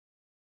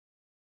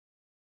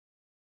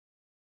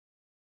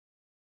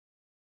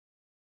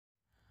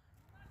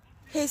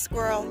Hey,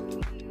 squirrel.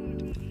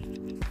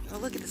 Oh,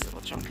 look at this little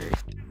chunker.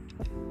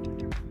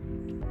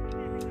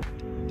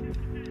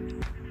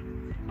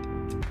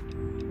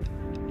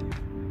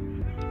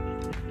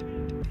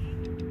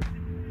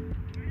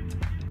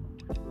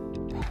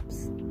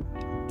 Pops.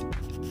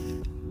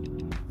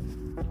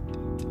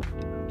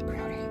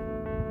 Brody.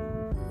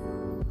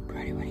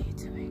 Brody, what are you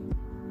doing?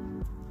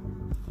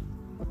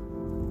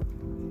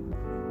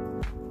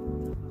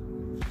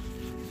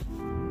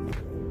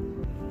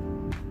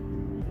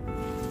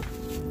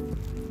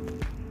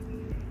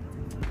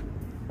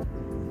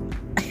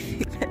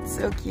 That's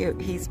so cute.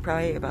 He's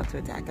probably about to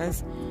attack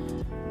us.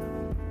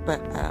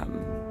 But,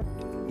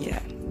 yeah.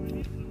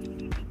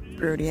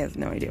 Brody has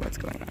no idea what's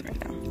going on right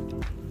now.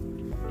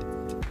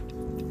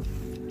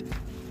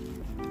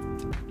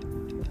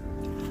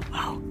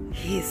 Oh,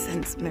 he's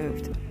since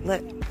moved.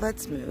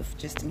 Let's move,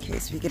 just in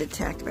case we get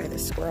attacked by the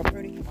squirrel.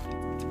 Brody, come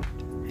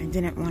on. I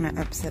didn't want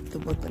to upset the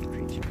woodland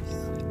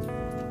creatures,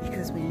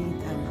 because we need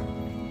them.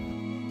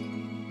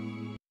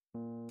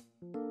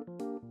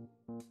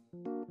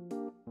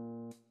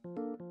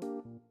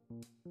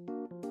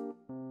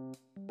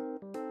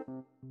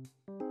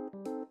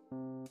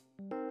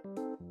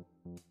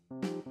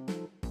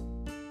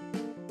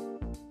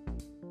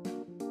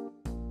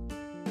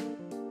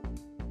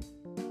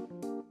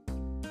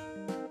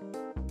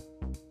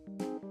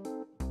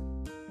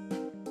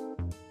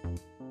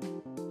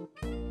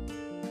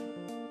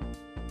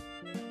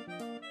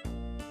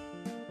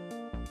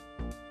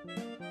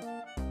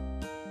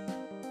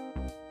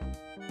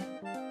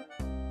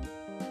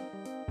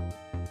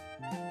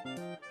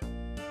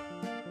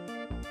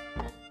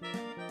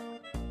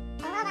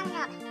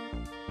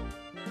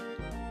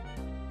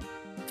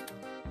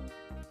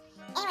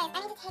 Anyways,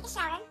 I need to take a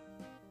shower.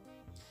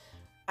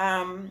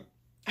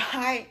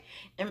 I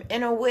am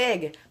in a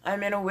wig.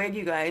 I'm in a wig,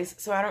 you guys,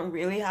 so I don't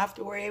really have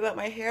to worry about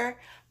my hair,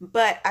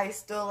 but I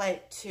still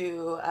like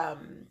to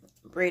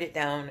braid it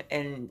down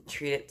and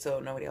treat it so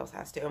nobody else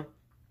has to.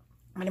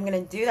 But I'm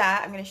gonna do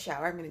that. I'm gonna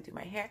shower, I'm gonna do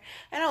my hair,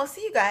 and I'll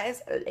see you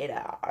guys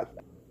later.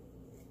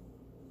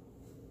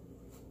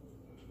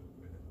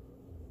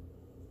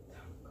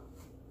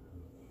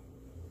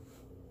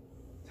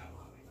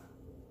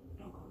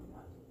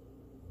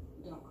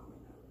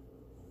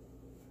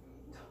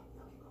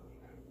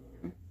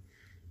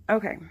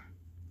 Okay,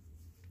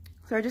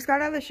 so I just got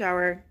out of the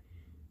shower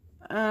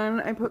and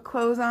I put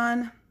clothes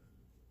on.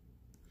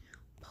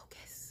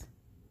 Focus.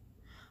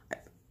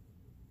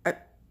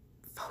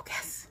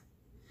 Focus.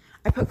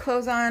 I put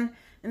clothes on,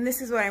 and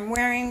this is what I'm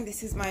wearing.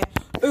 This is my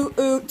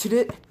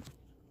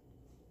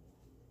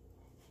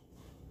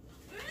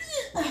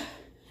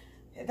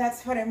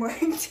That's what I'm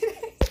wearing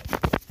today.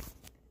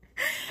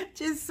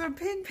 Just some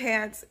pink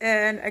pants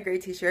and a gray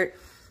t-shirt.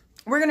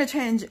 We're gonna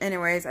change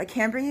anyways. I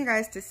can't bring you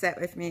guys to set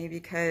with me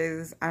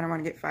because I don't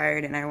want to get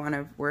fired and I want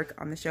to work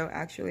on the show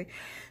actually.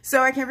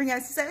 So I can't bring you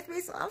guys to set with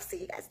me, so I'll see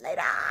you guys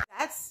later.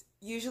 That's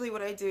usually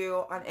what I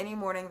do on any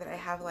morning that I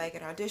have like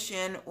an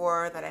audition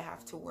or that I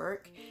have to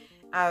work.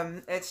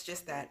 It's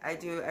just that I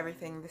do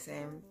everything the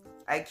same.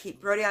 I keep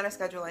Brody on a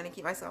schedule and I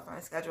keep myself on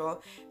a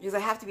schedule because I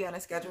have to be on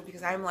a schedule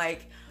because I'm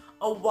like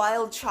a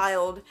wild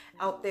child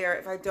out there.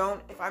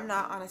 If I'm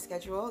not on a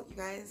schedule, you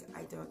guys,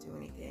 I don't do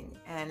anything.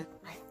 And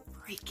my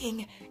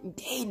freaking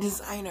day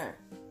designer.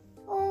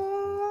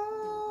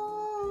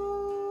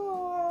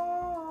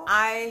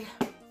 I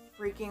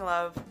freaking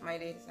love my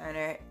day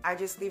designer. I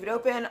just leave it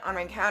open on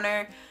my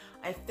counter.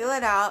 I fill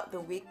it out the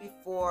week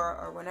before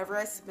or whenever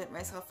I submit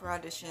myself for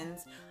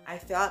auditions. I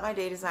fill out my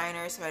day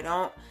designer so I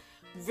don't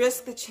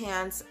risk the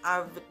chance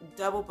of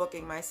double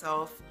booking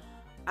myself.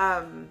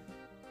 I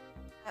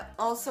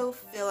also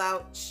fill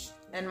out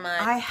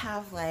I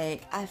have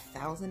like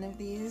 1,000 of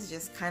these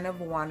just kind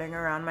of wandering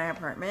around my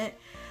apartment.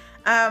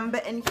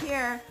 But in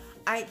here,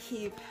 I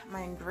keep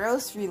my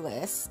grocery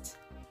list.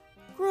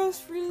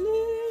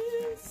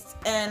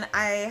 And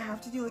I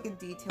have to do like a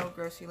detailed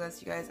grocery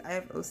list, you guys. I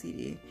have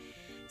OCD.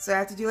 So I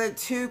have to do like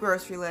 2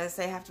 grocery lists.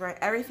 I have to write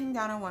everything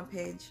down on 1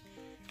 page.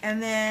 And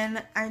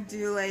then I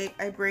do like,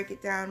 I break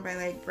it down by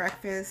like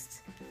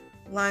breakfast,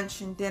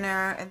 lunch, and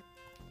dinner. And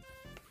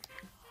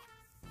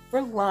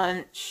for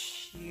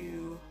lunch,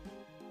 you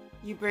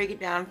break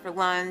it down for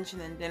lunch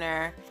and then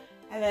dinner.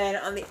 And then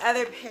on the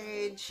other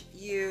page,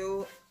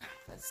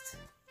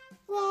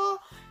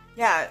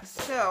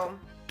 so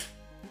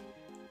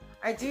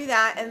I do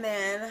that, and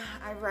then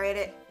I write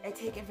it, I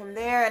take it from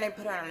there and I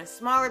put it on a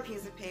smaller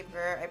piece of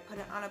paper. I put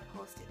it on a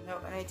post-it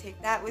note and I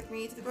take that with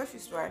me to the grocery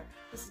store. I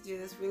was to do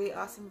this really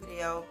awesome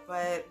video,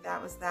 but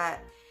that was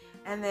that.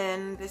 And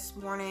then this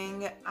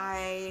morning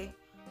I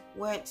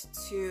went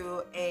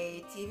to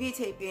a TV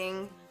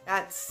taping.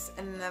 That's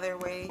another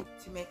way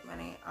to make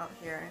money out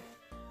here.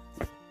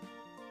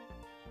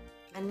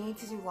 I need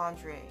to do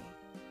laundry.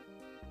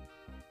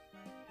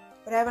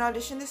 But I have an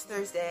audition this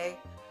Thursday.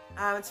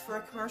 It's for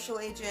a commercial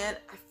agent.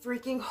 I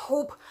freaking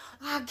hope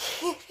I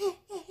get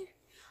it.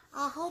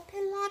 I hope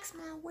he likes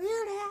my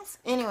weird ass.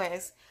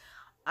 Anyways,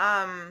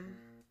 I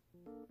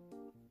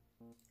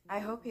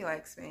hope he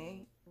likes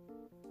me.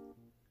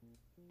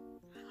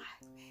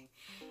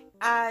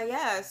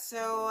 Yeah,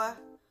 so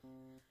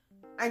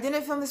I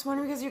didn't film this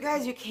morning because you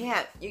guys, you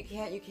can't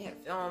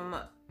film,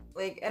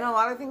 like, and a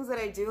lot of things that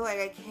I do,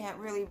 like,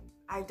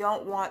 I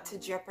don't want to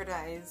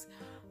jeopardize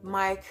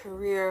my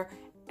career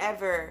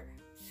ever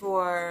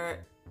for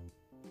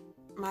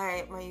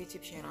my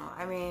YouTube channel.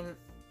 I mean,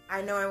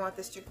 I know I want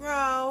this to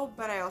grow,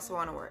 but I also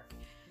want to work.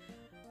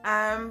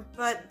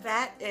 But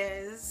that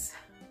is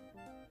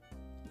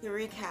the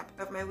recap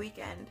of my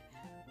weekend.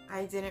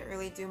 I didn't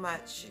really do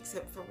much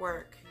except for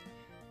work.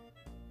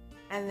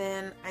 And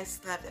then I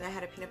slept and I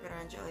had a peanut butter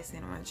and jelly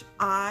sandwich.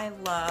 I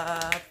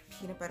love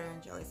peanut butter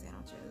and jelly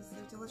sandwiches.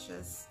 They're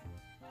delicious.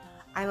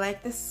 I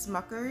like the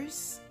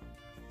Smuckers,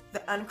 the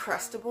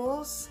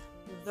Uncrustables.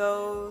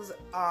 Those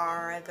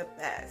are the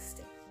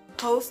best.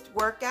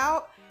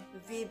 Post-workout,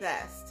 the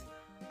best.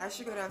 I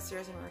should go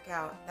downstairs and work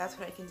out. That's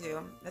what I can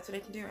do. That's what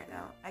I can do right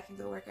now. I can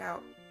go work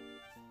out.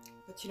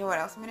 But you know what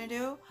else I'm going to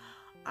do?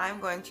 I'm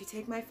going to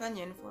take my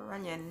Funyun for a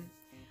run-in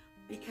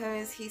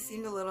because he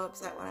seemed a little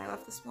upset when I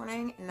left this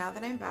morning. And now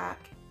that I'm back,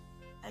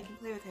 I can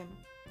play with him.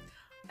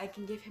 I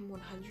can give him 100% of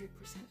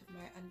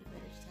my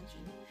undivided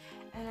attention.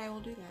 And I will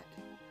do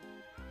that.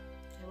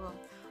 I will.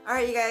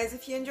 Alright, you guys,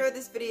 if you enjoyed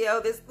this video,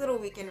 this little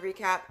weekend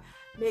recap,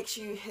 make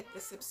sure you hit the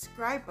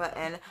subscribe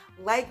button,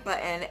 like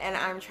button, and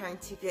I'm trying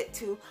to get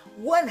to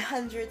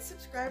 100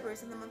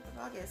 subscribers in the month of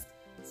August.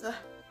 So,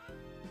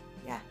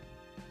 yeah.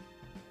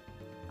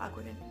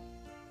 Awkward.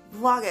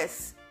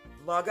 Vlogust.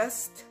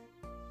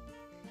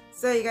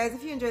 So, you guys,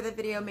 if you enjoyed the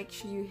video, make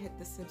sure you hit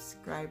the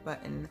subscribe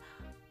button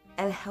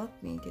and help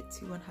me get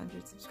to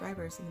 100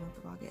 subscribers in the month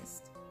of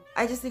August.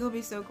 I just think it'll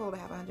be so cool to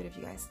have 100 of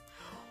you guys.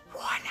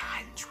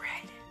 100!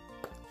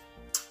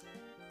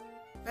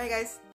 Bye, guys.